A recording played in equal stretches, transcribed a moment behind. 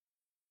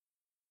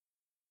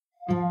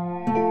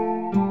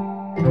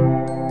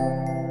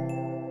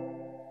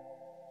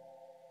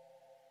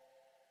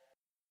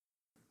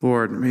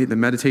Lord, may the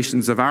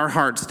meditations of our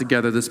hearts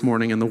together this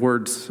morning and the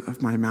words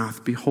of my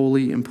mouth be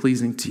holy and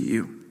pleasing to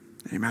you.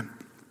 Amen.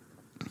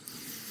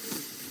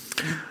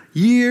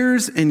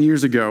 Years and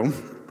years ago,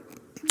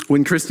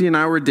 when Christy and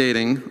I were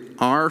dating,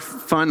 our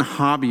fun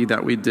hobby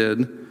that we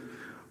did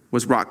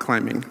was rock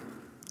climbing.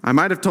 I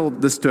might have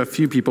told this to a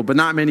few people, but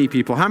not many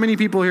people. How many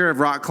people here have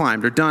rock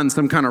climbed or done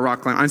some kind of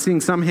rock climb? I'm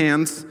seeing some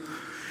hands.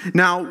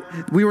 Now,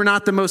 we were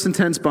not the most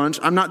intense bunch.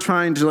 I'm not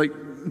trying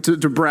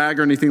to brag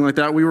or anything like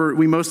that.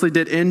 We mostly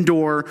did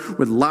indoor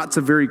with lots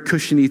of very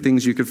cushiony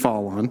things you could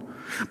fall on.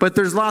 But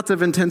there's lots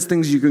of intense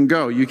things you can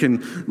go. You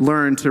can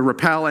learn to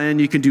rappel in.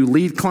 You can do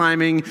lead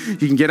climbing.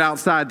 You can get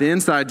outside the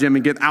inside gym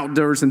and get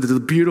outdoors into the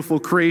beautiful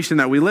creation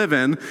that we live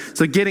in.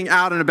 So getting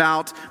out and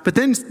about. But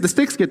then the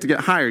stakes get to get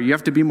higher. You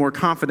have to be more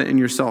confident in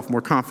yourself,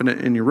 more confident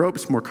in your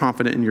ropes, more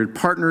confident in your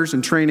partners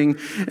and training.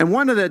 And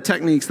one of the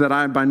techniques that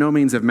I by no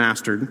means have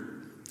mastered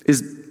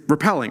is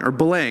rappelling or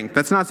belaying.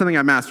 That's not something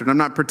I mastered. I'm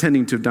not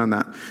pretending to have done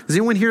that. Is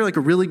anyone here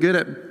really good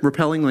at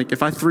rappelling? Like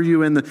if I threw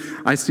you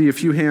I see a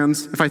few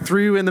hands. If I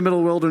threw you in the middle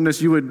of the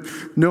wilderness, you would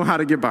know how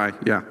to get by.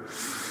 Yeah.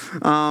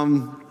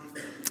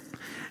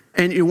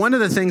 And one of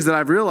the things that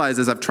I've realized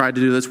as I've tried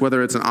to do this,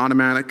 whether it's an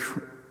automatic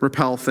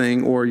rappel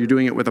thing or you're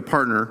doing it with a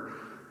partner,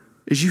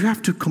 is you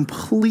have to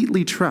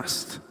completely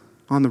trust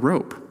on the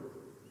rope.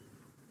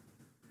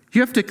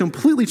 You have to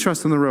completely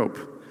trust on the rope.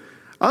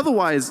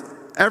 Otherwise,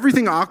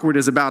 everything awkward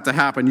is about to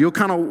happen. You'll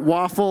kind of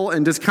waffle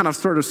and just kind of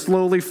sort of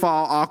slowly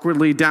fall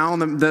awkwardly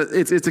down.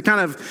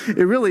 It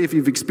really, if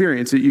you've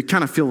experienced it, you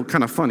kind of feel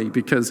kind of funny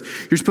because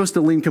you're supposed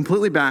to lean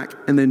completely back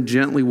and then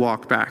gently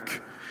walk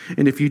back.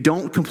 And if you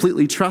don't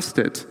completely trust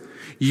it,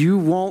 you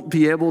won't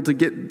be able to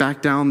get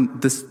back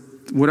down this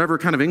whatever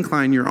kind of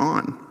incline you're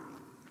on.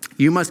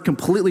 You must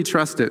completely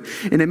trust it.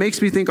 And it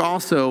makes me think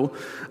also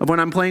of when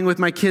I'm playing with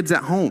my kids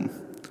at home.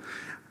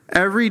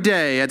 Every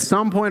day, at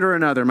some point or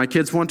another, my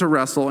kids want to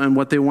wrestle, and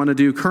what they want to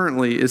do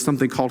currently is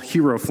something called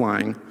hero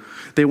flying.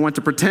 They want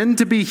to pretend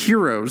to be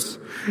heroes,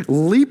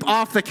 leap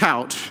off the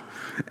couch,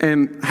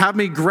 and have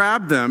me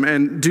grab them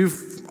and do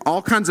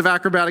all kinds of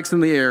acrobatics in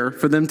the air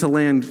for them to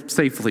land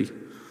safely.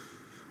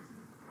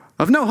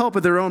 Of no help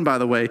of their own, by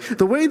the way.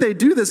 The way they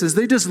do this is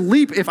they just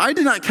leap. If I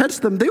did not catch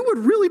them, they would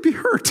really be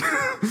hurt.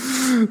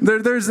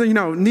 There's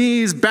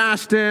knees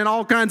bashed in,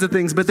 all kinds of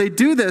things, but they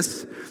do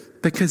this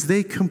because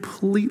they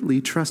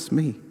completely trust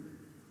me.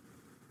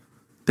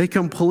 They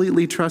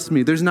completely trust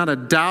me. There's not a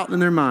doubt in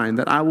their mind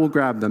that I will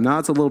grab them. Now,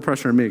 it's a little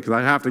pressure on me because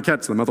I have to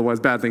catch them,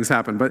 otherwise bad things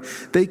happen. But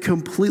they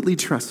completely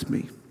trust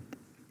me.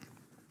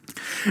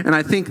 And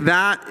I think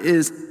that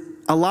is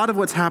a lot of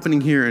what's happening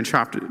here in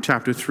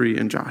chapter 3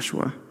 in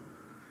Joshua.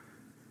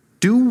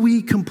 Do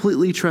we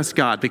completely trust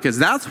God? Because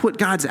that's what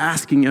God's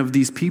asking of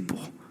these people.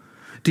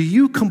 Do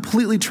you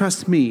completely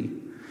trust me?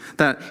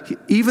 That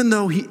even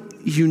though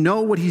you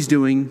know what he's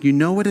doing, you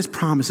know what his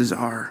promises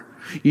are,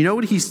 you know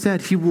what he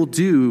said he will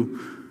do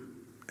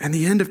in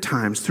the end of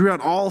times,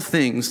 throughout all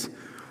things,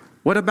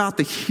 what about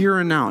the here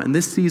and now, in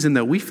this season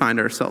that we find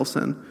ourselves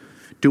in?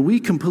 Do we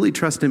completely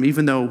trust him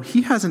even though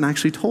he hasn't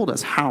actually told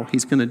us how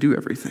he's going to do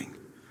everything?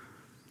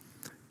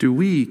 Do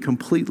we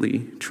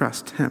completely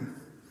trust him?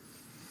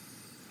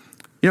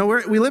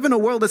 We live in a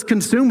world that's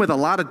consumed with a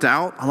lot of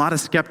doubt, a lot of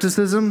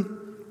skepticism,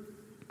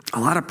 a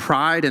lot of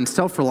pride and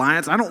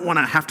self-reliance. I don't want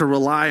to have to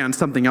rely on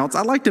something else.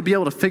 I like to be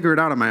able to figure it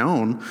out on my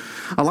own.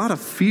 A lot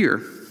of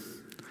fear.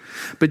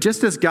 But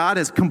just as God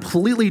has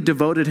completely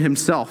devoted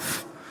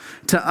himself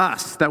to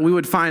us, that we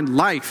would find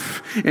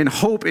life and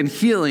hope and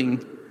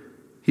healing,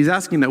 he's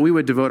asking that we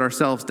would devote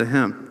ourselves to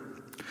him.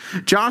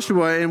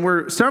 Joshua, and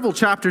we're several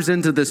chapters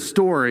into this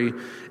story,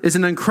 is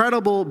an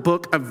incredible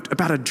book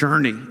about a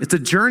journey. It's a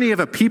journey of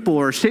a people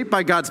who are shaped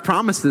by God's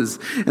promises,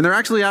 and they're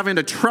actually having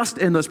to trust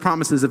in those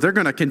promises if they're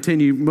going to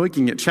continue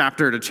making it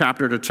chapter to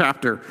chapter to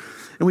chapter.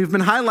 And we've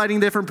been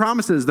highlighting different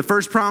promises. The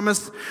first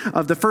promise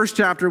of the first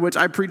chapter, which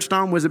I preached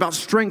on, was about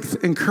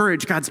strength and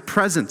courage, God's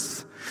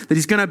presence, that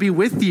he's going to be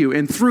with you,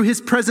 and through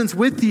his presence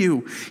with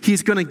you,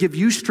 he's going to give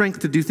you strength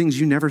to do things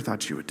you never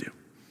thought you would do.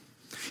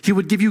 He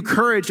would give you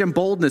courage and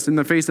boldness in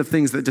the face of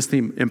things that just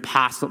seem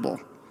impossible.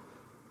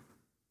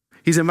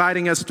 He's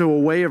inviting us to a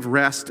way of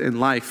rest in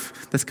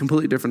life that's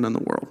completely different than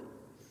the world.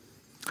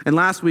 And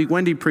last week,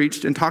 Wendy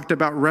preached and talked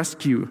about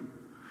rescue.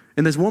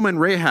 And this woman,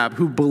 Rahab,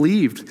 who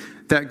believed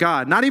that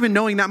God, not even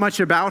knowing that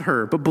much about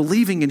her, but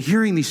believing and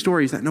hearing these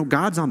stories that no,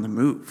 God's on the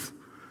move.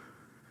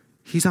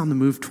 He's on the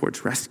move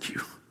towards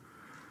rescue.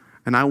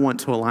 And I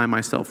want to align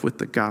myself with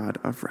the God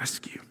of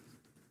rescue.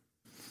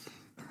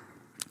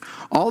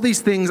 All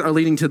these things are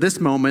leading to this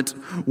moment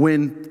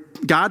when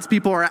God's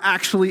people are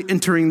actually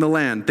entering the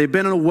land. They've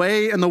been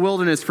away in the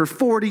wilderness for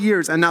 40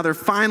 years, and now they're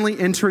finally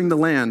entering the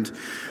land.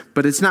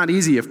 But it's not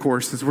easy, of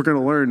course, as we're going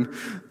to learn.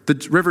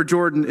 The River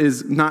Jordan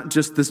is not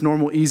just this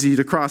normal, easy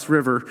to cross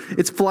river.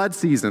 It's flood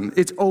season.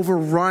 It's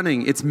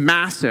overrunning. It's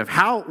massive.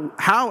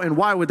 How and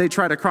why would they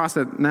try to cross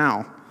it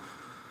now?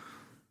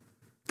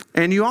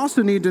 And you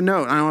also need to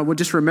note, I would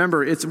just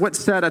remember, it's what's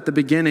said at the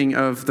beginning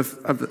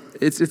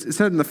it's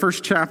said in the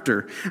first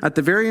chapter. At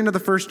the very end of the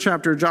first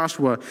chapter of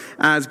Joshua,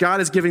 as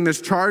God is giving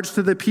this charge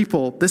to the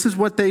people, this is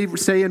what they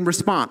say in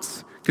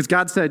response. Because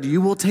God said,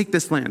 you will take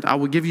this land. I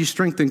will give you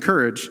strength and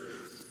courage.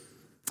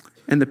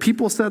 And the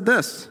people said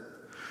this,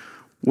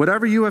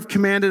 whatever you have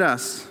commanded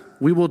us,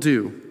 we will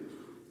do.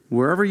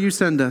 Wherever you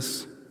send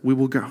us, we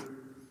will go.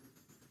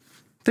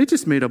 They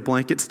just made a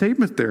blanket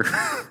statement there.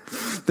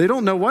 They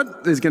don't know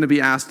what is going to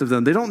be asked of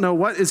them. They don't know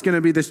what is going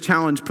to be this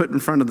challenge put in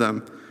front of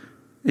them.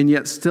 And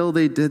yet still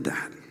they did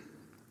that.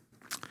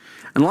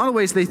 In a lot of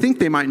ways, they think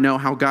they might know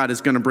how God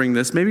is going to bring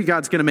this. Maybe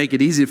God's going to make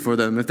it easy for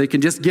them. If they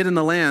can just get in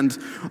the land,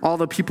 all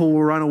the people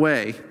will run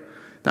away.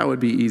 That would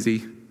be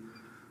easy.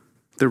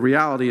 The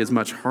reality is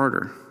much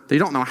harder. They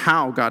don't know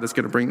how God is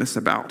going to bring this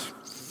about.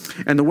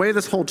 And the way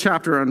this whole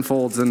chapter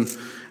unfolds, and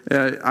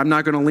I'm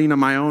not going to lean on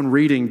my own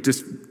reading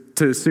just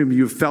to assume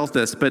you've felt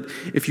this, but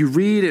if you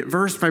read it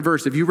verse by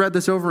verse, if you read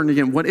this over and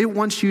again, what it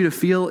wants you to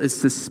feel is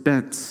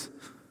suspense.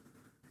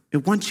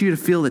 It wants you to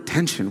feel the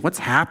tension. What's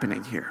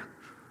happening here?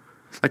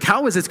 Like,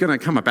 how is this going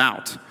to come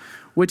about?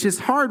 Which is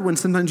hard when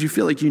sometimes you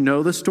feel like you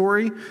know the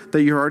story,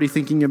 that you're already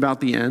thinking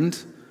about the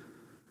end.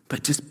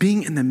 But just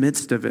being in the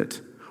midst of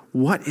it,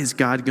 what is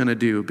God going to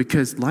do?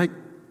 Because like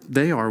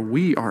they are,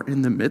 we are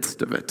in the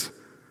midst of it.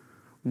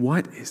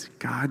 What is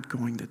God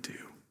going to do?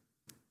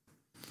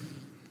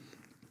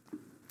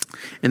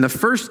 In the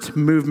first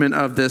movement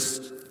of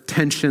this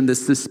tension,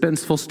 this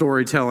suspenseful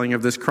storytelling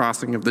of this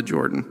crossing of the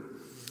Jordan,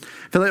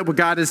 I feel like what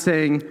God is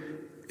saying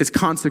is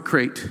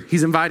consecrate.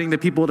 He's inviting the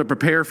people to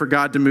prepare for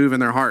God to move in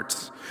their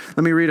hearts.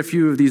 Let me read a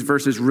few of these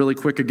verses really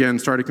quick again,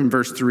 starting in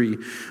verse 3.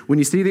 When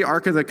you see the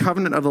ark of the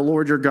covenant of the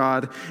Lord your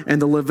God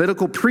and the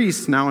Levitical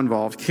priests now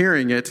involved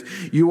carrying it,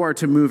 you are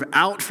to move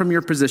out from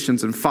your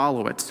positions and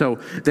follow it. So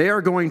they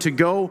are going to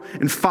go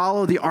and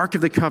follow the ark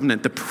of the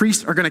covenant. The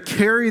priests are going to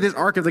carry this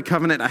ark of the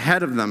covenant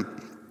ahead of them.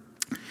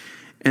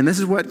 And this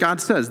is what God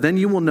says. Then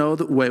you will know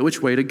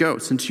which way to go,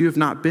 since you have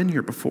not been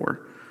here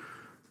before.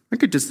 I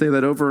could just say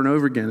that over and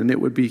over again, and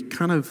it would be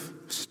kind of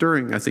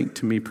stirring, I think,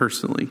 to me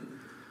personally.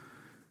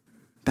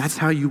 That's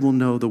how you will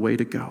know the way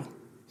to go,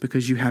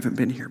 because you haven't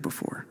been here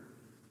before.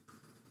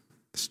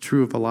 It's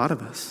true of a lot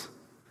of us.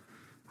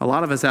 A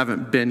lot of us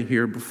haven't been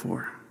here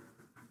before.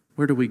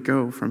 Where do we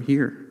go from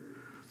here?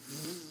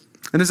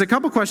 And there's a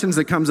couple questions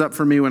that comes up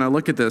for me when I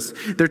look at this.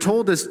 They're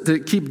told us to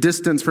keep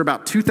distance for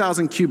about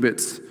 2,000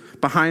 cubits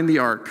behind the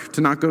ark,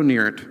 to not go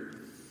near it.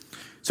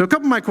 So a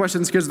couple of my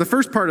questions, because the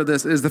first part of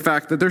this is the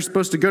fact that they're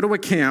supposed to go to a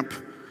camp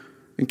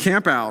and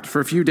camp out for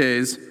a few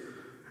days,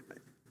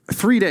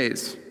 3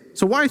 days.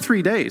 So why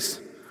 3 days?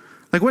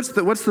 Like, what's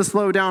the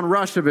slow down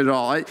rush of it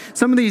all?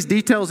 Some of these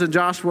details in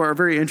Joshua are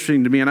very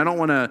interesting to me, and I don't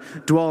want to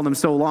dwell on them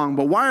so long,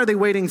 but why are they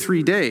waiting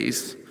 3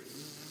 days?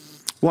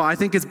 Well, I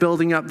think it's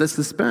building up the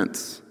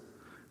suspense.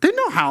 They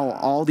know how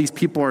all these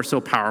people are so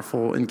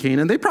powerful in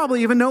Canaan. They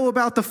probably even know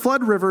about the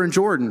flood river in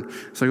Jordan.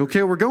 It's like,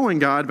 okay, we're going,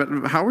 God, but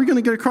how are we going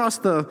to get across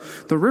the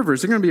river?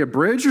 Is there going to be a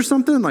bridge or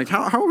something? Like,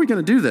 how are we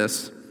going to do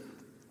this?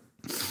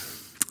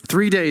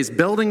 3 days,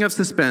 building of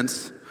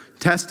suspense,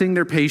 testing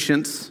their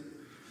patience,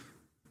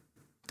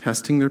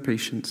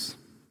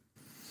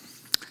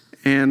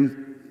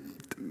 and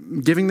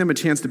giving them a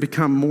chance to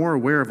become more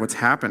aware of what's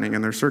happening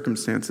in their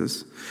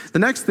circumstances. The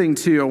next thing,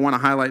 too, I want to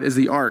highlight is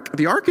the ark.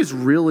 The ark is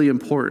really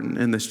important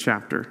in this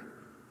chapter.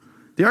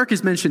 The ark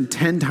is mentioned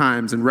 10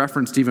 times and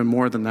referenced even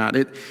more than that.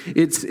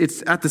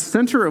 It's at the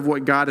center of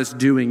what God is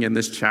doing in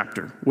this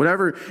chapter.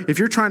 If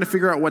you're trying to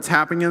figure out what's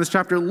happening in this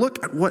chapter,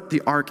 look at what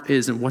the ark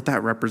is and what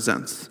that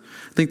represents.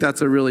 I think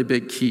that's a really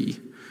big key.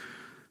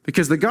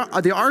 Because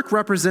the ark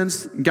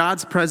represents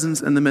God's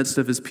presence in the midst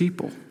of his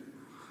people.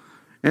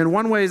 And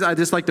one way I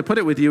just like to put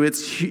it with you,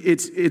 it's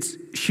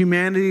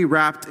humanity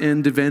wrapped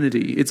in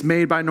divinity. It's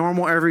made by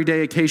normal,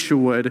 everyday acacia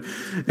wood,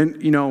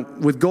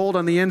 and with gold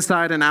on the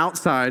inside and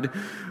outside.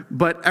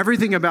 But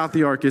everything about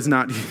the ark is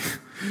not,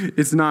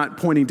 it's not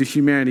pointing to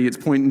humanity. It's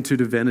pointing to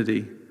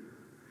divinity.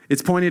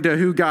 It's pointing to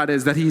who God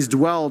is, that he's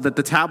dwelled, that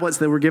the tablets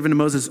that were given to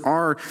Moses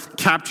are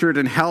captured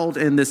and held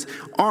in this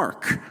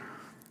ark.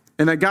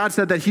 And that God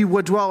said that he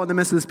would dwell in the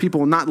midst of his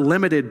people, not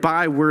limited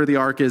by where the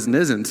ark is and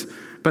isn't,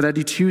 but that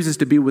he chooses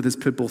to be with his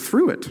people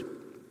through it.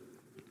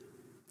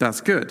 That's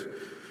good.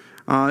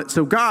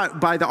 So God,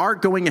 by the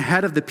ark going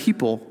ahead of the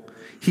people,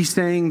 he's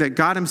saying that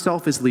God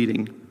himself is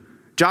leading.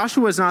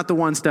 Joshua is not the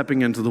one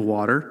stepping into the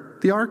water.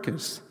 The ark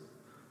is.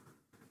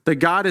 That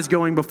God is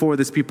going before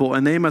this people,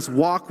 and they must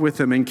walk with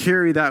him and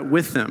carry that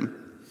with them.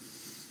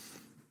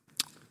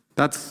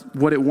 That's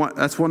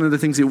one of the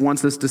things he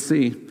wants us to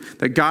see,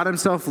 that God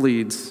himself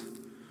leads.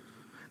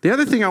 The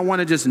other thing I want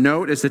to just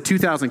note is the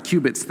 2,000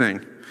 cubits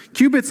thing.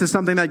 Cubits is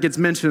something that gets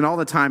mentioned all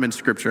the time in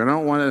Scripture. I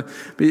don't want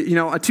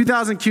to, a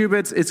 2,000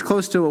 cubits, it's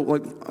close to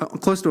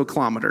a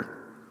kilometer.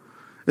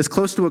 It's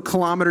close to a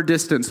kilometer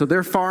distance. So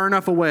they're far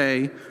enough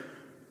away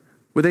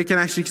where they can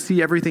actually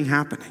see everything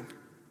happening.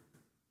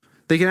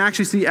 They can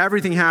actually see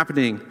everything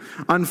happening,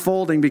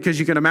 unfolding, because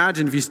you can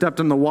imagine if you stepped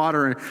in the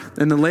water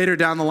and then later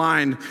down the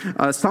line,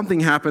 something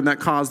happened that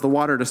caused the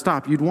water to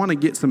stop. You'd want to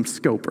get some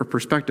scope or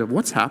perspective.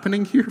 What's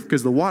happening here?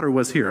 Because the water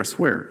was here, I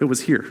swear. It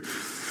was here.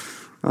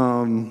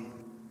 So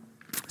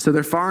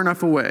they're far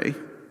enough away.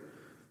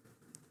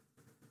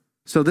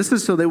 So this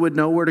is so they would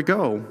know where to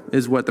go,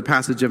 is what the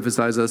passage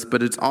emphasizes,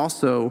 but it's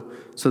also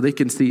so they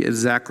can see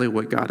exactly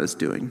what God is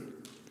doing.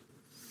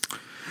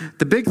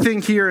 The big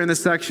thing here in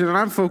this section, and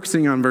I'm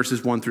focusing on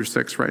verses 1 through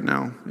 6 right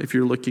now, if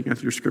you're looking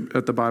at your script,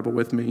 at the Bible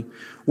with me.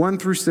 1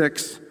 through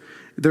 6,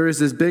 there is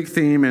this big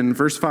theme, and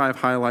verse 5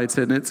 highlights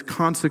it, and it's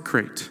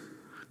consecrate.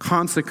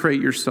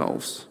 Consecrate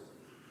yourselves.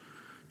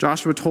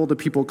 Joshua told the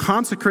people,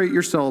 consecrate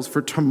yourselves,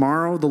 for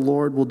tomorrow the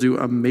Lord will do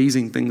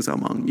amazing things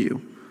among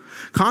you.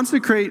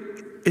 Consecrate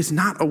is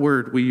not a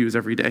word we use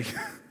every day.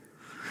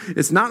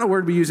 It's not a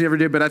word we use every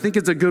day, but I think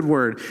it's a good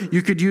word.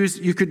 You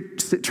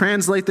could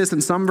translate this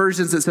in some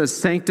versions. It says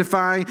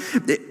sanctify.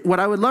 What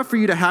I would love for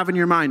you to have in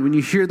your mind when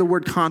you hear the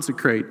word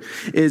consecrate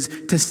is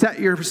to set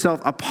yourself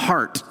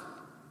apart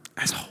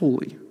as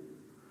holy.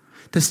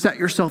 To set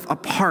yourself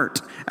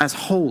apart as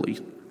holy.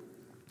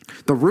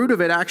 The root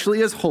of it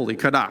actually is holy,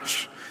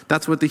 kadash.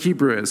 That's what the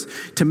Hebrew is.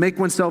 To make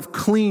oneself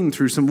clean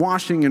through some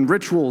washing and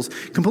rituals,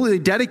 completely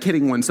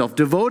dedicating oneself,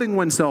 devoting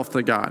oneself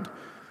to God,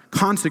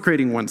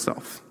 consecrating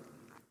oneself.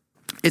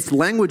 It's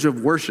language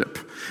of worship.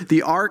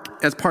 The ark,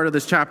 as part of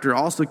this chapter,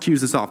 also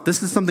cues us off.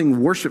 This is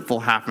something worshipful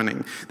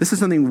happening. This is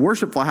something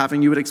worshipful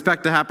happening you would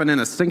expect to happen in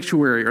a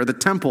sanctuary or the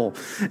temple,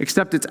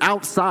 except it's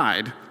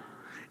outside.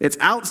 It's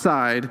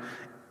outside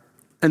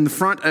in the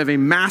front of a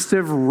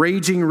massive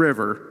raging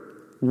river.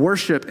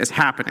 Worship is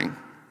happening.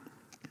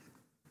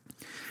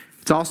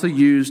 It's also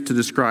used to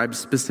describe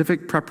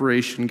specific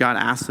preparation God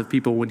asks of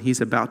people when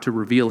he's about to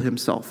reveal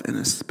himself in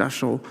a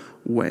special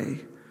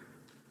way.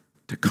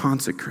 To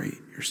consecrate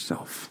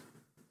yourself.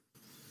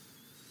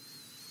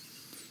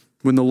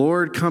 When the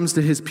Lord comes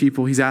to his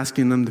people, he's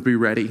asking them to be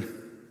ready.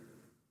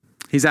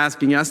 He's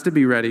asking us to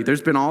be ready.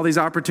 There's been all these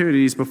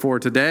opportunities before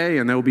today,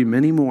 and there will be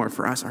many more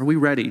for us. Are we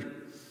ready?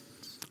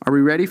 Are we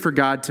ready for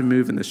God to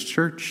move in this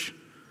church,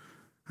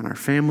 in our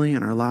family,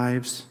 in our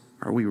lives?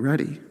 Are we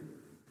ready?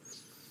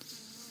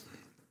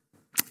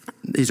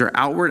 These are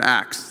outward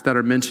acts that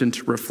are mentioned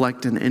to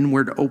reflect an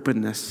inward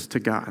openness to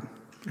God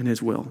and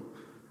his will.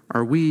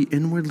 Are we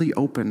inwardly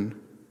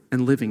open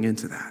and living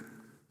into that?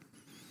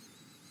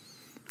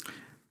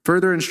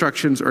 Further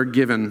instructions are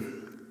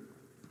given,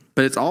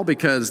 but it's all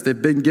because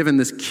they've been given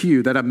this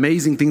cue that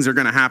amazing things are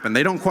going to happen.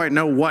 They don't quite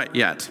know what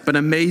yet, but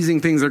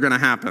amazing things are going to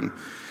happen.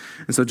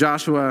 And so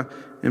Joshua,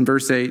 in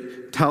verse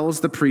 8, tells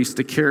the priest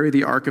to carry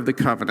the Ark of the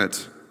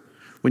Covenant.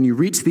 When you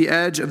reach the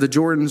edge of the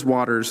Jordan's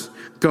waters,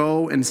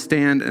 go and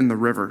stand in the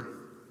river.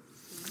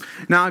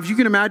 Now, if you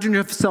can imagine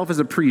yourself as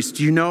a priest,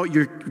 you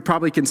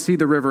probably can see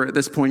the river at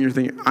this point. You're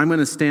thinking, I'm going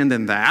to stand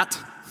in that?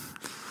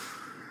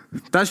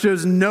 That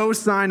shows no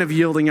sign of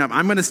yielding up.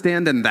 I'm going to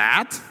stand in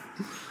that?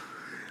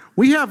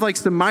 We have like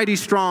some mighty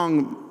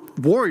strong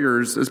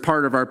warriors as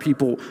part of our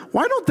people.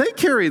 Why don't they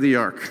carry the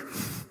ark?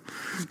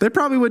 They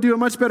probably would do a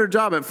much better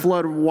job at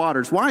flood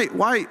waters.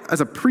 Why,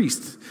 as a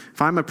priest,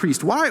 if I'm a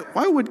priest, why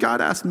would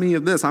God ask me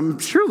of this?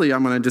 Surely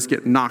I'm going to just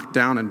get knocked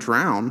down and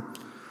drown.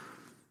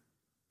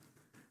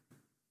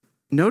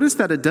 Notice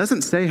that it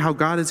doesn't say how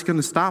God is going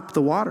to stop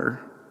the water.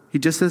 He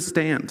just says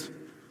stand.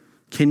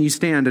 Can you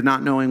stand and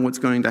not knowing what's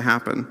going to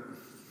happen?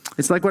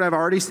 It's like what I've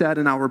already said,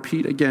 and I'll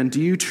repeat again.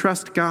 Do you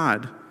trust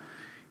God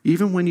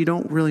even when you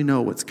don't really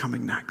know what's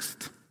coming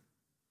next?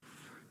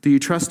 Do you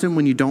trust him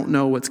when you don't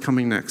know what's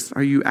coming next?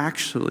 Are you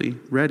actually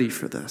ready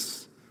for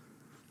this?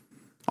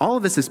 All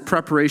of this is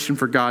preparation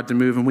for God to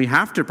move, and we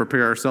have to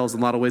prepare ourselves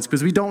in a lot of ways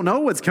because we don't know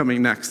what's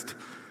coming next.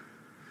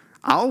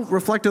 I'll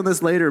reflect on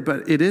this later,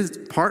 but it is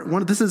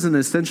this is an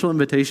essential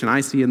invitation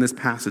I see in this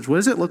passage. What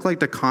does it look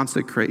like to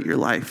consecrate your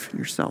life,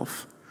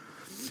 yourself,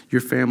 your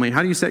family?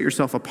 How do you set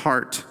yourself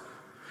apart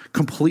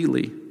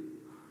completely?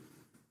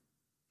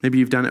 Maybe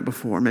you've done it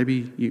before.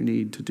 Maybe you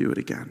need to do it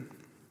again.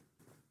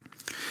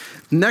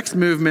 Next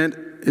movement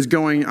is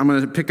I'm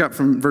going to pick up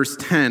from verse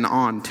 10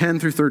 on, 10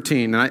 through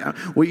 13. And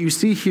what you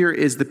see here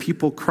is the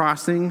people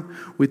crossing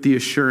with the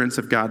assurance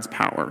of God's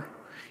power.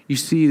 You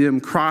see them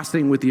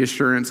crossing with the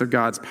assurance of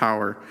God's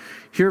power.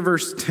 Hear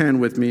verse 10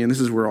 with me, and this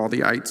is where all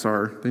the ites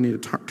are. They need a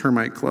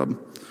termite club.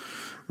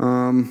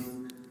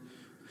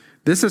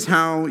 This is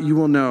how you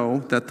will know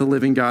that the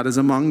living God is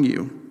among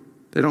you.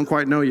 They don't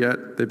quite know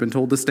yet. They've been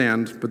told to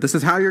stand. But this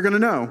is how you're going to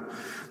know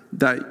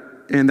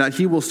that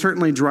he will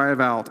certainly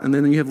drive out. And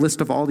then you have a list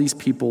of all these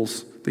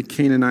peoples, the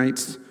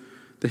Canaanites,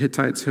 the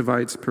Hittites,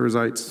 Hivites,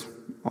 Perizzites,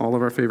 all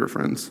of our favorite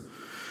friends.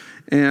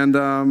 And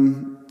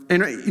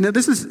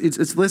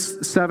it's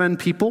lists 7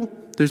 people.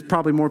 There's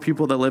probably more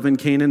people that live in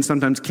Canaan.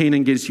 Sometimes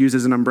Canaan gets used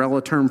as an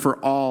umbrella term for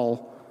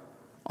all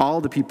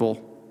the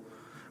people.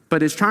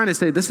 But it's trying to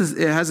say it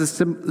has a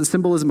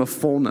symbolism of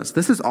fullness.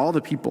 This is all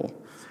the people.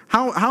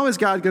 How is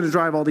God going to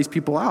drive all these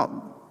people out?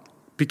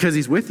 Because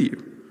he's with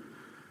you.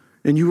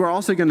 And you are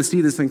also going to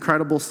see this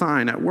incredible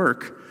sign at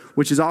work,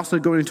 which is also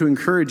going to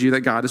encourage you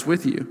that God is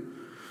with you.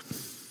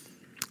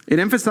 It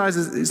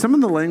emphasizes some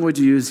of the language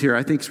used here,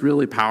 I think, is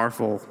really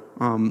powerful.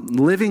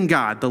 Living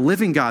God, the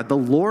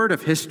Lord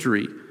of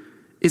history,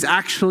 is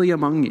actually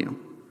among you.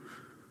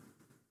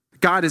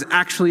 God is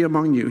actually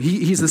among you.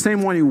 He's the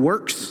same one who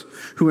works,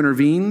 who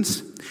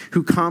intervenes,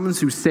 who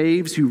comes, who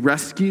saves, who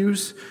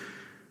rescues,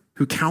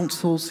 who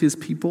counsels his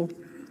people.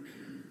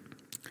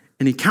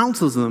 And he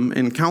counsels them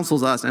and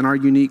counsels us in our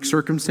unique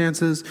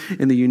circumstances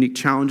and the unique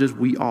challenges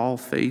we all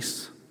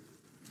face.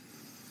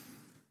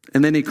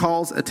 And then he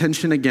calls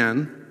attention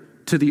again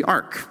to the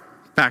ark,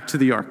 back to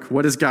the ark.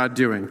 What is God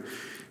doing?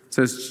 It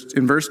says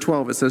in verse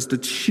 12, it says to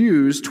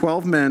choose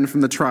 12 men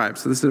from the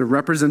tribes. So this is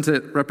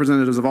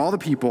representatives of all the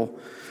people.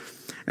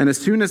 And as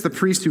soon as the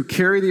priests who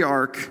carry the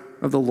ark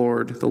of the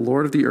Lord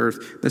of the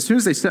earth, as soon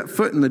as they set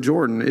foot in the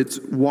Jordan, its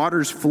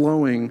waters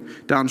flowing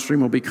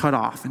downstream will be cut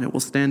off and it will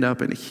stand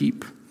up in a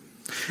heap.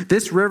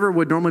 This river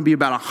would normally be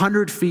about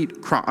 100 feet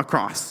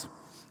across,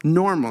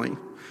 normally,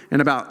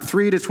 and about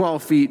 3 to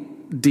 12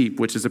 feet deep,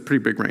 which is a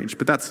pretty big range.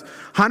 But that's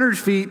 100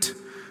 feet,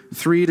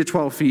 3 to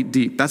 12 feet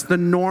deep. That's the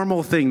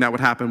normal thing that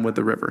would happen with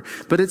the river.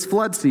 But it's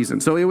flood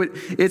season, so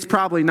it's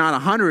probably not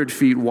 100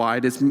 feet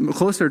wide. It's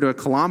closer to a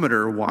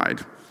kilometer wide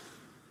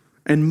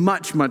and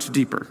much, much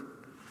deeper.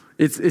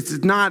 It's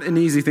not an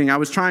easy thing. I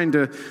was trying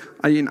to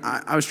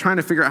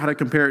figure out how to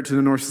compare it to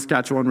the North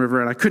Saskatchewan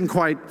River, and I couldn't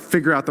quite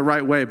figure out the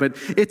right way. But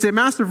it's a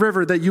massive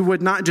river that you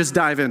would not just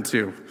dive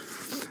into,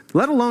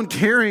 let alone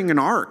carrying an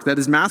ark that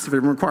is massive.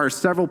 It requires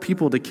several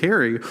people to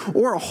carry,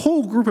 or a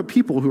whole group of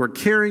people who are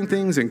carrying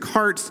things in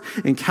carts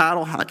and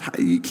cattle.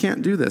 You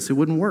can't do this. It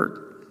wouldn't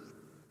work.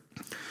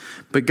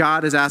 But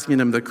God is asking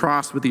them to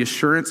cross with the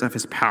assurance of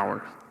his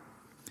power.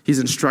 He's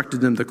instructed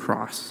them to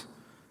cross.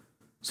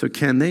 So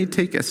can they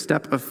take a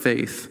step of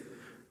faith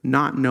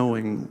not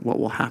knowing what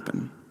will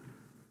happen?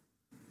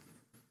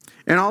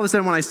 And all of a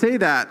sudden, when I say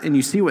that and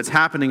you see what's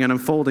happening and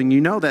unfolding, you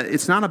know that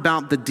it's not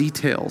about the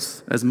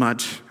details as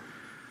much.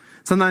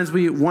 Sometimes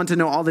we want to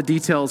know all the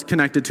details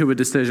connected to a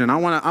decision. I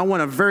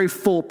want a very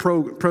full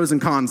pros and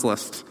cons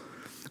list.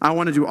 I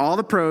want to do all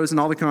the pros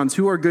and all the cons.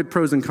 Who are good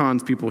pros and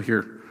cons people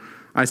here?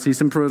 I see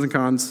some pros and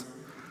cons.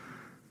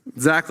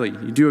 Exactly.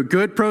 You do a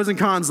good pros and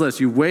cons list.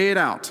 You weigh it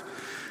out.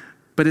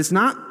 But it's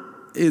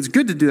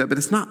good to do that, but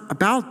it's not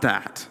about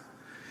that.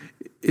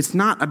 It's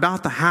not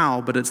about the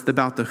how, but it's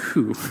about the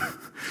who.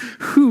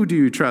 Who do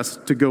you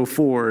trust to go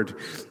forward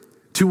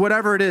to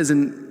whatever it is?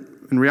 And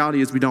in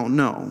reality is we don't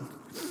know.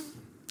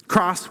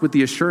 Cross with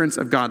the assurance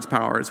of God's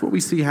power is what we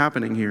see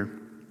happening here.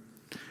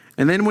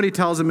 And then what he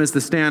tells them is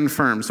to stand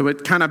firm. So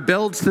it kind of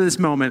builds to this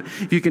moment.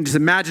 You can just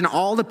imagine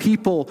all the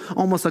people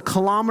almost a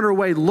kilometer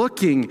away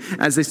looking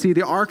as they see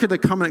the Ark of the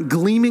Covenant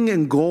gleaming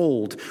in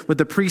gold with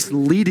the priests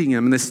leading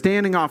him. And they're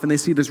standing off and they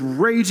see this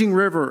raging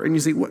river. And you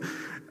see,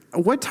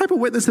 what type of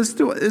witness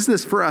is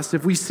this for us?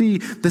 If we see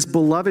this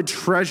beloved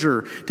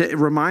treasure to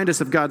remind us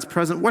of God's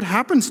presence, what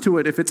happens to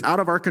it if it's out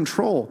of our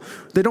control?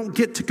 They don't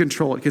get to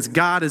control it because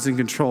God is in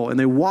control. And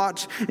they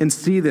watch and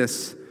see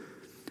this.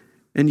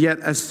 And yet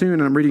as soon,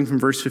 and I'm reading from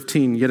verse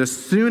 15, yet as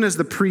soon as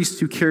the priests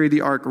who carried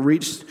the ark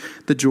reached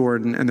the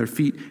Jordan and their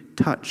feet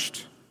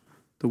touched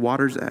the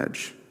water's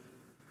edge,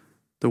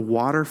 the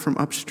water from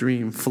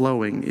upstream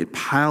flowing, it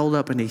piled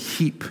up in a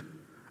heap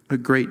a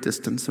great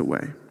distance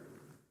away.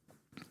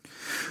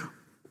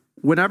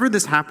 Whenever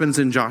this happens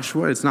in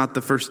Joshua, it's not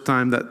the first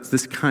time that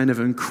this kind of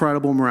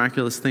incredible,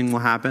 miraculous thing will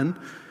happen.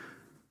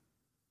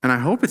 And I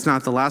hope it's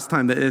not the last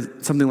time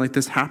that something like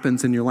this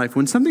happens in your life.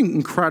 When something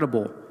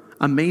incredible,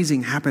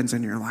 amazing happens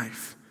in your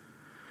life,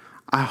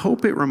 I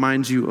hope it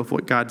reminds you of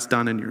what God's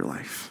done in your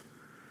life.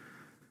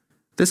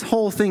 This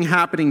whole thing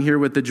happening here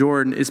with the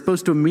Jordan is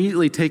supposed to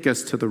immediately take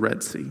us to the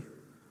Red Sea.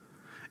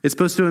 It's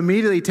supposed to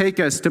immediately take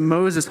us to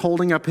Moses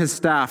holding up his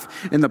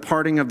staff in the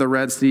parting of the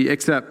Red Sea,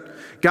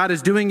 except God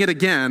is doing it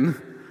again,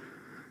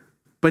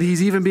 but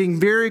he's even being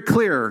very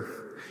clear.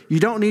 You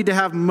don't need to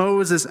have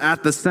Moses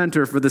at the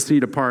center for the sea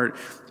to part.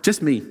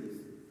 Just me.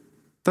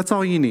 That's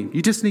all you need.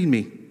 You just need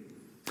me.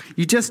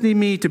 You just need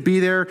me to be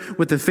there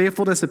with the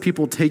faithfulness of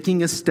people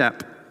taking a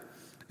step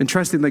and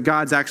trusting that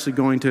God's actually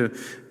going to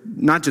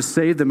not just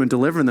save them and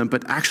deliver them,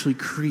 but actually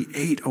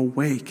create a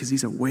way because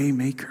he's a way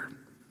maker.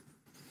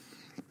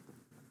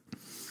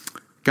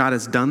 God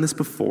has done this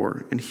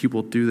before and he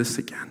will do this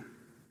again.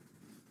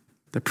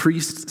 The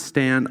priests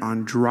stand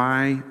on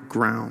dry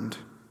ground.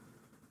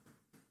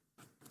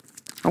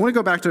 I want to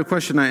go back to a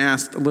question I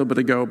asked a little bit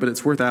ago, but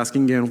it's worth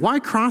asking again. Why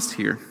cross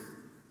here?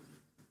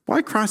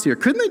 Why cross here?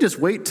 Couldn't they just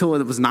wait till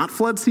it was not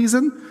flood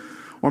season?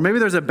 Or maybe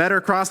there's a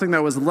better crossing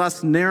that was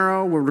less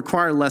narrow, would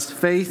require less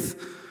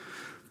faith.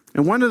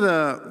 And one of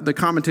the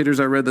commentators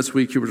I read this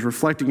week who was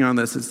reflecting on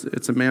this,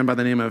 it's a man by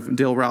the name of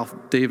Dale Ralph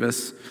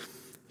Davis.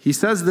 He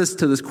says this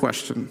to this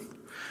question: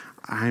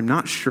 I'm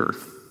not sure,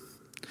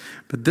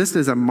 but this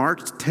is a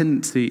marked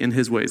tendency in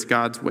his ways,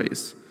 God's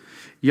ways.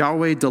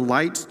 Yahweh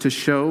delights to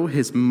show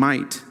his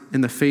might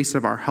in the face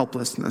of our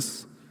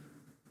helplessness.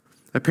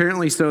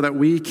 Apparently so that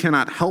we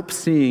cannot help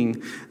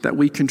seeing that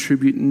we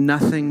contribute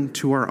nothing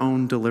to our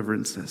own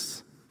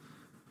deliverances.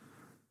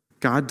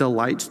 God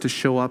delights to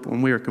show up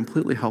when we are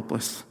completely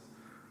helpless.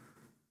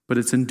 But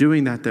it's in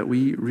doing that that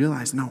we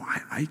realize, no,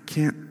 I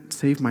can't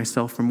save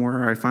myself from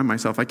where I find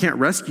myself. I can't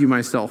rescue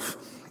myself.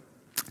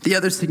 The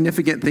other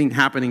significant thing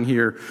happening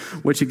here,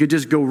 which it could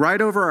just go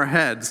right over our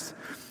heads,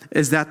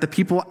 is that the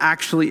people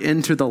actually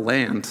enter the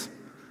land.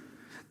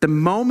 The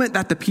moment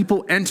that the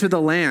people enter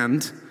the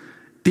land,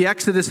 the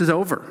Exodus is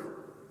over.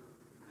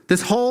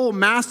 This whole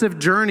massive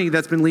journey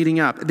that's been leading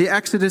up, the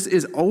Exodus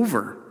is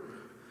over.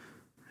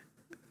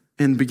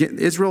 And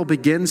Israel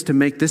begins to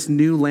make this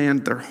new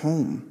land their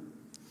home.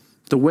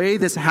 The way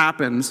this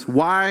happens,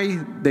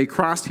 why they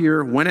cross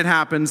here, when it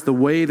happens, the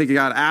way that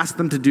God asked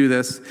them to do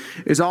this,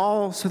 is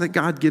all so that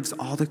God gets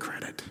all the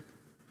credit.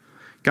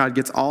 God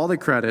gets all the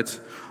credit,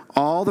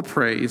 all the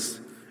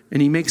praise,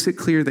 and he makes it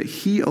clear that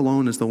he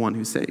alone is the one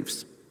who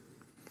saves.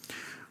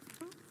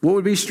 What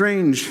would be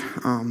strange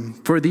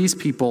for these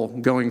people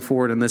going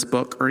forward in this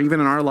book, or even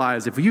in our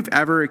lives, if you've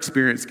ever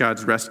experienced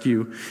God's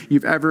rescue,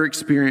 you've ever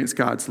experienced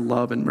God's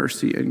love and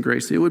mercy and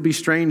grace, it would be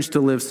strange to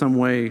live some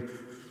way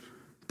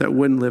that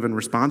wouldn't live in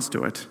response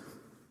to it.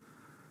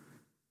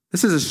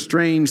 This is a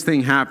strange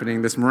thing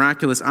happening, this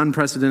miraculous,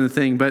 unprecedented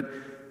thing, but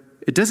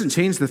it doesn't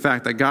change the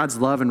fact that God's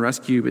love and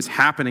rescue is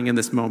happening in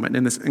this moment,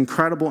 in this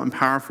incredible and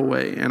powerful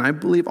way. And I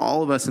believe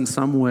all of us in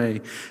some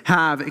way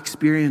have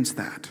experienced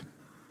that.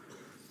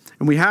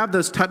 And we have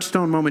those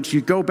touchstone moments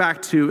you go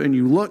back to and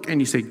you look and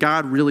you say,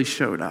 God really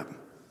showed up.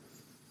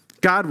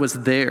 God was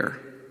there.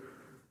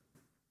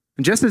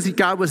 And just as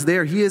God was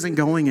there, he isn't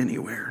going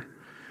anywhere.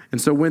 And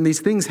so when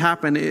these things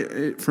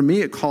happen, for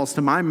me, it calls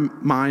to my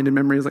mind and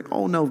memory is like,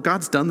 oh no,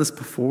 God's done this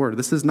before.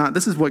 This is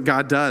what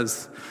God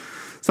does.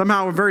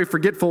 Somehow we're very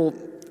forgetful,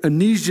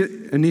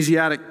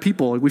 amnesiac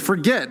people. We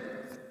forget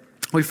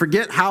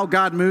how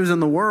God moves in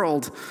the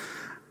world.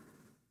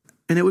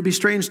 And it would be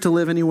strange to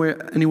live any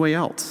way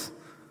else,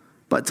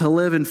 but to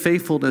live in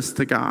faithfulness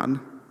to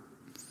God.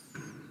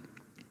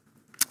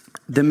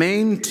 The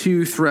main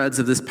two threads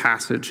of this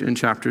passage in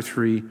chapter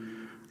 3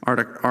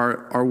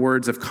 are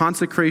words of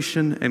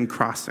consecration and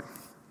crossing.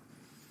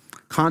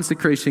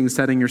 Consecration,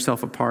 setting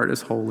yourself apart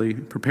as holy,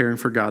 preparing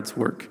for God's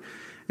work.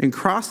 And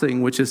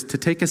crossing, which is to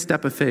take a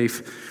step of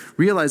faith,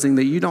 realizing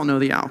that you don't know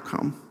the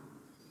outcome,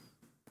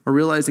 or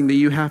realizing that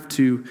you have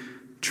to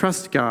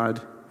trust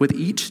God with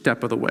each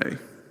step of the way.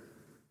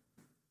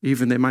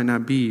 Even they might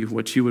not be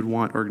what you would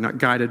want, or not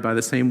guided by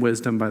the same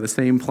wisdom, by the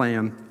same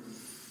plan.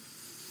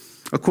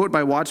 A quote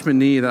by Watchman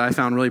Nee that I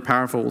found really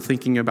powerful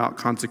thinking about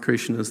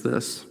consecration is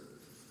this: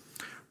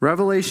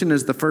 revelation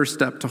is the first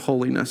step to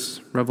holiness.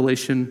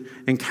 Revelation,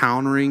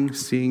 encountering,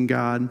 seeing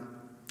God.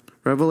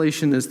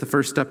 Revelation is the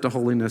first step to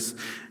holiness,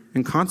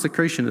 and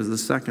consecration is the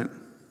second.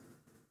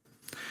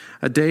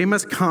 A day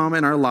must come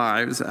in our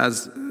lives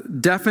as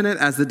definite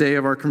as the day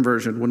of our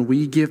conversion, when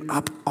we give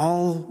up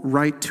all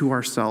right to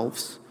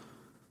ourselves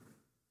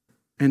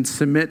and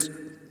submit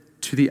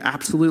to the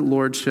absolute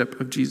lordship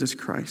of Jesus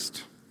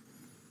Christ.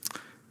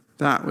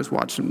 That was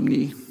Watchman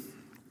Nee.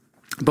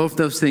 Both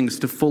those things,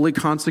 to fully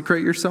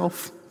consecrate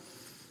yourself,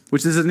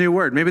 which is a new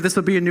word. Maybe this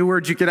will be a new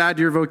word you could add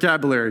to your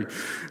vocabulary.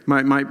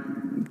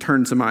 Might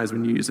turn some eyes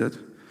when you use it.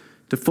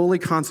 To fully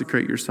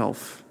consecrate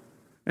yourself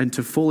and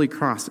to fully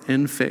cross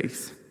in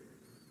faith.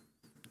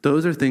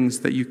 Those are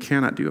things that you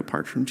cannot do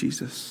apart from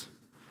Jesus.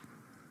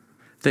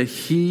 That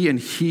he and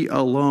he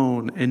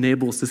alone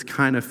enables this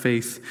kind of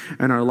faith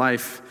in our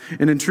life.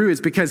 And in truth,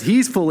 it's because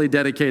he's fully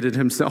dedicated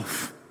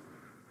himself.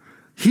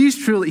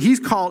 He's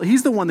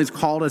the one that's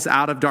called us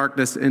out of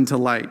darkness into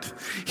light.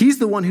 He's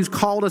the one who's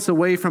called us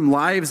away from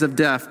lives of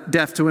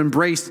death to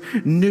embrace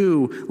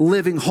new,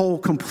 living, whole,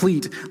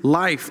 complete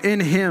life in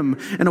him,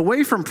 and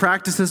away from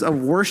practices of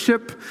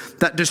worship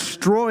that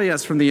destroy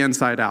us from the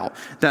inside out,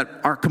 that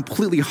are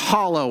completely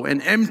hollow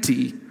and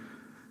empty.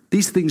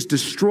 These things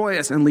destroy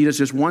us and lead us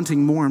just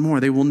wanting more and more.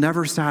 They will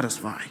never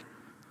satisfy.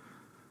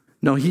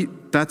 No,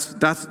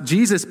 that's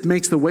Jesus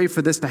makes the way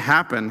for this to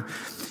happen.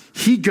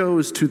 He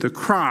goes to the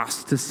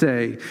cross to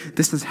say,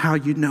 this is how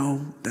you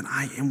know that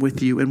I am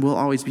with you and will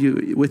always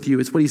be with you.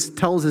 It's what he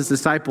tells his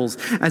disciples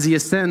as he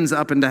ascends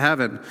up into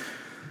heaven.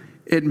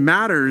 It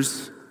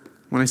matters,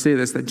 when I say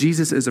this, that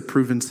Jesus is a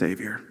proven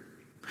Savior.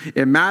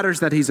 It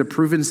matters that he's a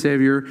proven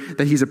Savior,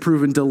 that he's a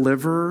proven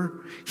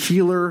deliverer,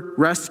 healer,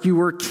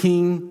 rescuer,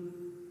 king.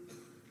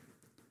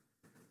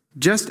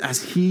 Just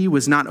as he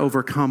was not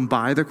overcome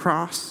by the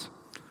cross,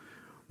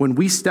 when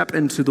we step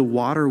into the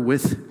water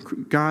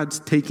with God's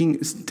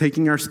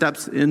taking our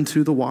steps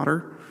into the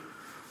water,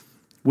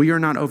 we are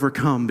not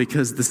overcome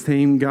because the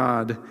same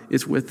God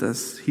is with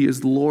us. He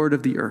is Lord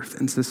of the earth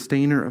and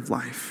sustainer of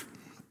life.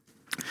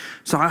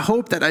 So I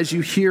hope that as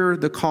you hear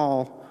the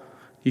call,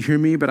 you hear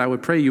me, but I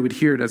would pray you would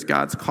hear it as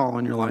God's call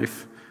on your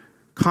life.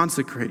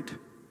 Consecrate.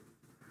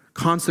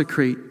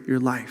 Consecrate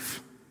your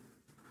life.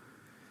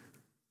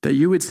 That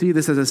you would see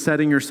this as a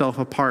setting yourself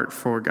apart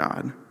for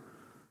God.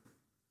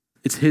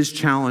 It's his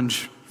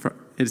challenge.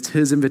 It's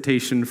his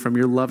invitation from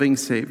your loving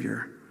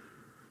Savior.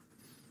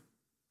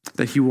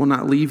 that he will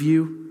not leave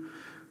you,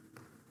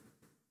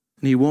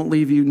 and he won't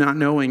leave you not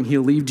knowing.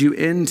 He'll lead you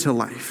into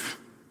life.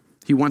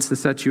 He wants to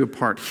set you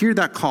apart. Hear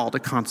that call to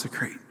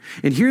consecrate,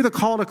 and hear the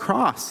call to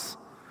cross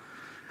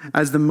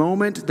as the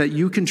moment that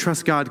you can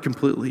trust God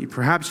completely.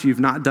 Perhaps you've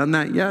not done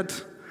that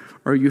yet,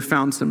 or you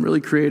found some really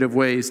creative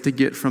ways to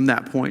get from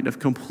that point of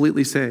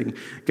completely saying,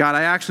 God,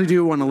 I actually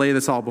do want to lay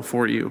this all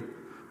before you.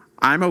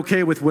 I'm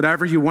okay with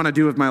whatever you want to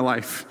do with my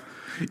life,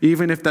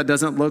 even if that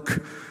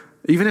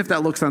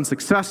looks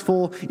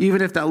unsuccessful,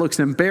 even if that looks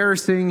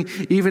embarrassing,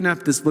 even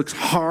if this looks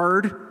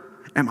hard.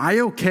 Am I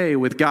okay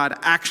with God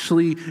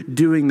actually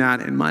doing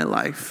that in my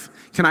life?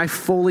 Can I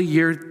fully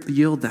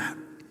yield that?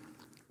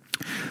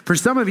 For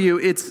some of you,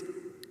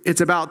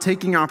 it's about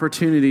taking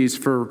opportunities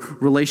for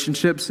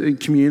relationships and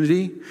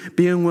community,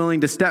 being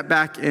willing to step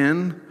back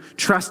in,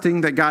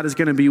 trusting that God is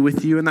going to be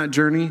with you in that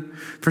journey.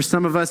 For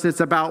some of us, it's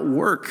about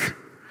work.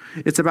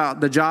 It's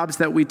about the jobs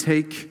that we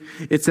take.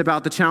 It's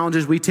about the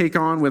challenges we take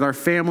on with our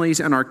families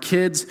and our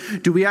kids.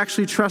 Do we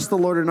actually trust the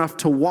Lord enough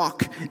to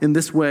walk in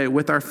this way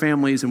with our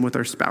families and with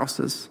our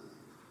spouses?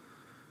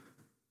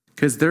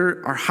 Because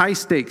there are high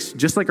stakes,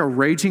 just like a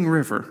raging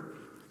river.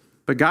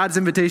 But God's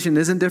invitation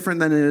isn't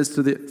different than it is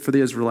for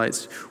the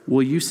Israelites.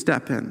 Will you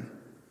step in?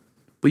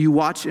 Will you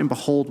watch and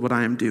behold what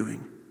I am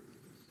doing?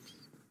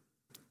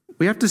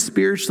 We have to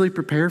spiritually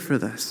prepare for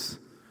this.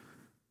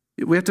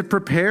 We have to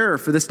prepare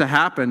for this to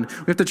happen.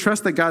 We have to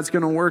trust that God's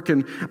going to work.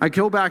 And I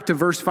go back to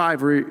verse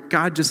 5 where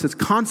God just says,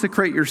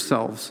 consecrate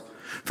yourselves,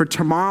 for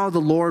tomorrow the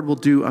Lord will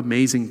do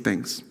amazing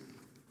things.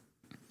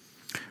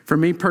 For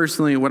me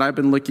personally, what I've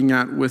been looking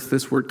at with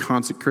this word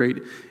consecrate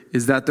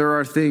is that there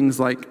are things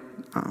like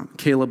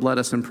Caleb led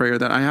us in prayer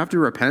that I have to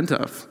repent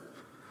of.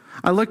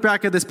 I look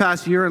back at this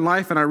past year in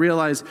life and I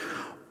realize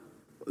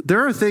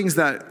there are things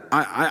that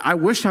I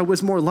wish I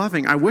was more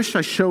loving. I wish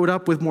I showed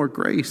up with more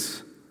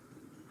grace.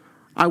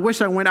 I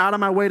wish I went out of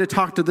my way to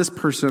talk to this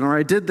person, or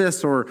I did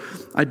this, or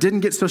I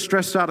didn't get so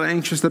stressed out and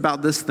anxious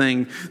about this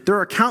thing. There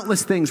are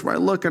countless things where I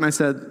look and I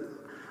said,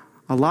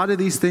 a lot of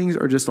these things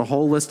are just a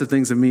whole list of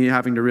things of me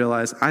having to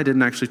realize I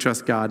didn't actually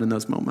trust God in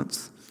those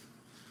moments.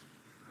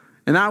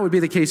 And that would be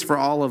the case for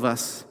all of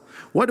us.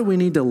 What do we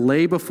need to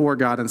lay before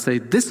God and say,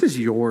 this is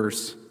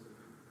yours?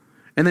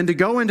 And then to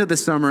go into the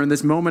summer in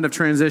this moment of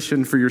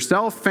transition for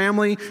yourself,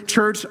 family,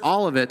 church,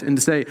 all of it, and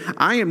to say,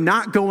 I am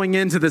not going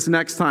into this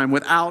next time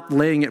without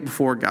laying it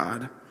before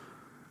God.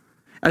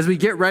 As we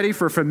get ready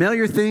for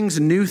familiar things,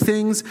 new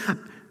things,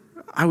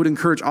 I would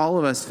encourage all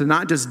of us to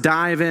not just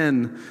dive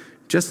in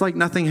just like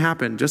nothing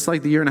happened, just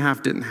like the year and a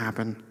half didn't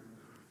happen.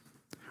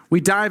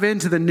 We dive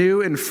into the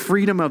new and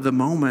freedom of the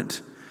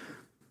moment,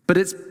 but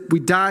we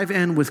dive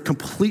in with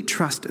complete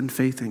trust and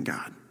faith in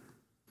God.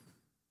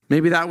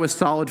 Maybe that was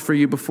solid for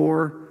you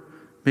before.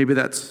 Maybe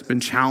that's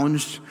been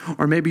challenged.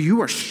 Or maybe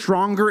you are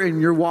stronger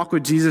in your walk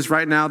with Jesus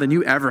right now than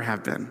you ever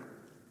have been.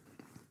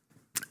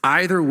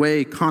 Either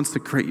way,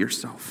 consecrate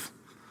yourself.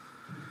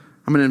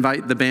 I'm going to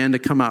invite the band to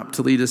come up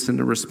to lead us in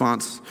a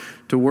response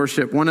to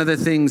worship. One of the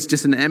things,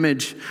 just an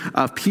image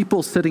of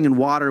people sitting in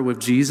water with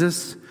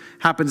Jesus,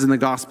 happens in the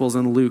Gospels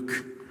in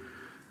Luke,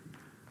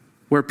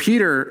 where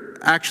Peter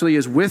actually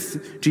is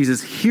with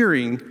Jesus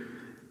hearing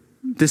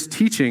this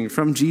teaching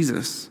from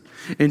Jesus.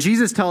 And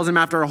Jesus tells him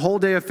after a whole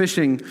day of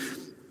fishing,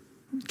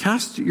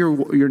 cast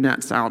your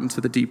nets out into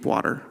the deep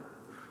water.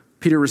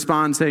 Peter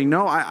responds saying,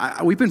 no,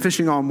 we've been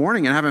fishing all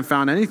morning and haven't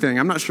found anything.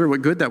 I'm not sure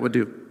what good that would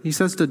do. He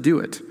says to do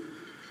it.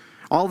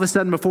 All of a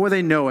sudden, before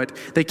they know it,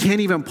 they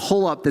can't even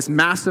pull up this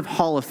massive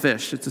haul of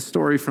fish. It's a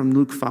story from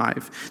Luke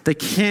 5. They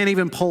can't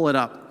even pull it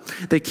up.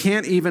 They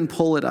can't even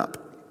pull it up.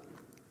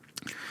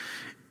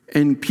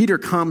 And Peter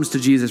comes to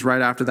Jesus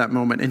right after that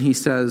moment and he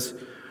says,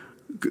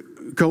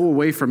 go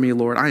away from me,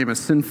 Lord. I am a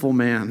sinful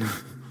man.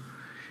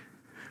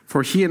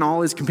 For he and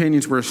all his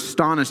companions were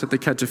astonished at the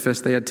catch of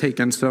fish they had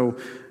taken. So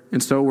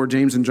were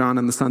James and John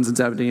and the sons of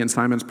Zebedee and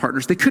Simon's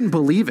partners. They couldn't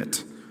believe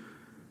it.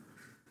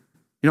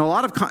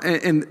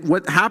 And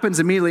what happens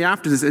immediately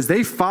after this is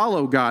they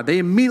follow God. They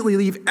immediately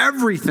leave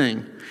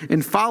everything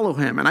and follow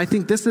him. And I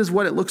think this is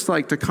what it looks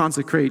like to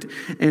consecrate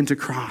and to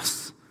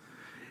cross.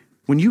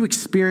 When you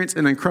experience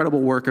an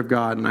incredible work of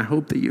God, and I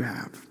hope that you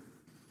have,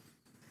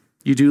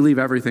 you do leave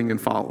everything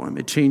and follow him.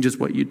 It changes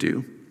what you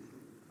do.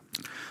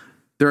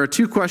 There are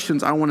two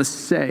questions I want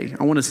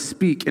to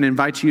speak and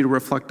invite you to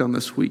reflect on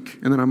this week,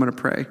 and then I'm going to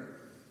pray.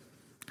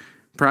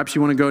 Perhaps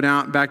you want to go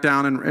back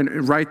down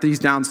and write these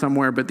down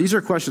somewhere, but these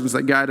are questions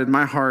that guided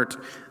my heart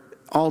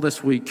all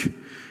this week.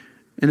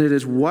 And it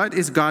is, what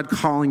is God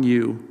calling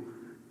you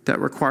that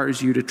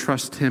requires you to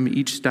trust him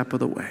each step of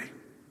the way?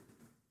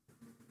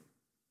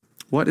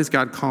 What is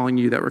God calling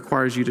you that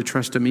requires you to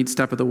trust him each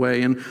step of the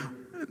way? And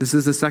this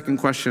is the second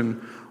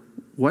question.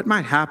 What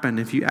might happen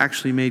if you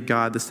actually made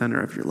God the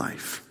center of your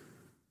life?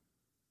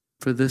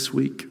 For this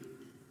week,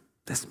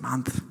 this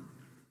month,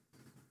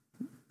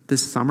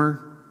 this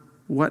summer,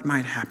 what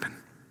might happen?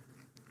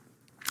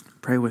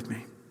 Pray with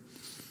me.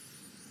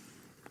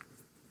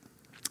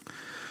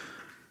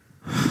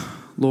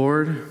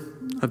 Lord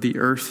of the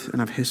earth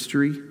and of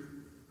history,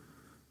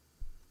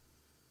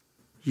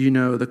 You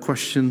know the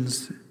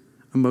questions,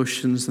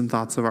 emotions, and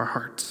thoughts of our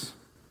hearts.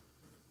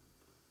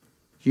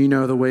 You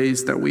know the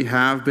ways that we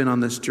have been on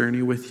this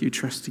journey with you,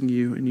 trusting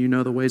you, and you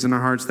know the ways in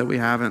our hearts that we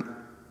haven't.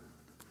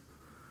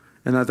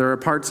 And that there are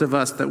parts of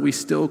us that we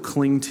still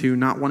cling to,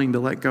 not wanting to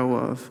let go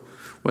of,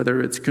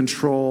 whether it's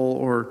control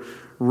or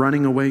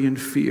running away in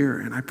fear.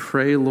 And I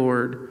pray,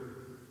 Lord,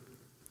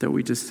 that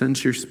we just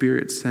sense your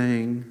Spirit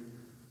saying,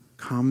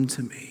 come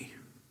to me.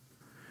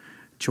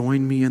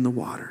 Join me in the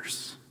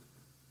waters.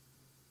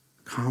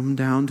 Come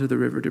down to the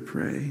river to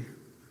pray.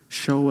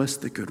 Show us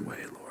the good way,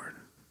 Lord.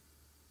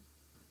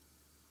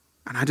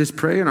 And I just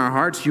pray in our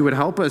hearts you would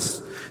help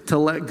us to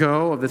let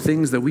go of the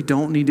things that we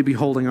don't need to be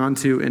holding on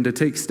to and to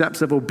take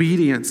steps of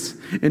obedience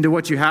into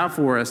what you have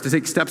for us, to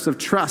take steps of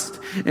trust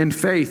and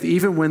faith,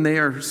 even when they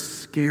are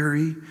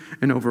scary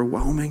and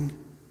overwhelming.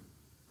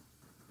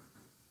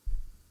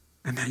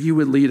 And that you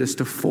would lead us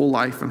to full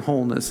life and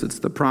wholeness. It's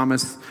the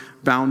promise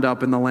bound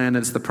up in the land.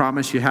 It's the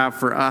promise you have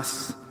for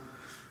us.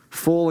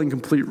 Full and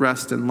complete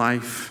rest in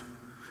life.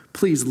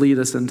 Please lead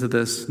us into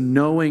this,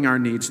 knowing our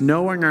needs,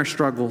 knowing our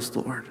struggles,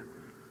 Lord.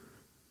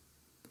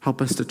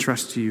 Help us to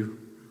trust you,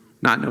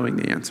 not knowing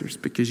the answers,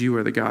 because you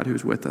are the God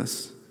who's with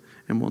us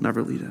and will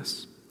never lead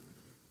us.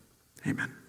 Amen.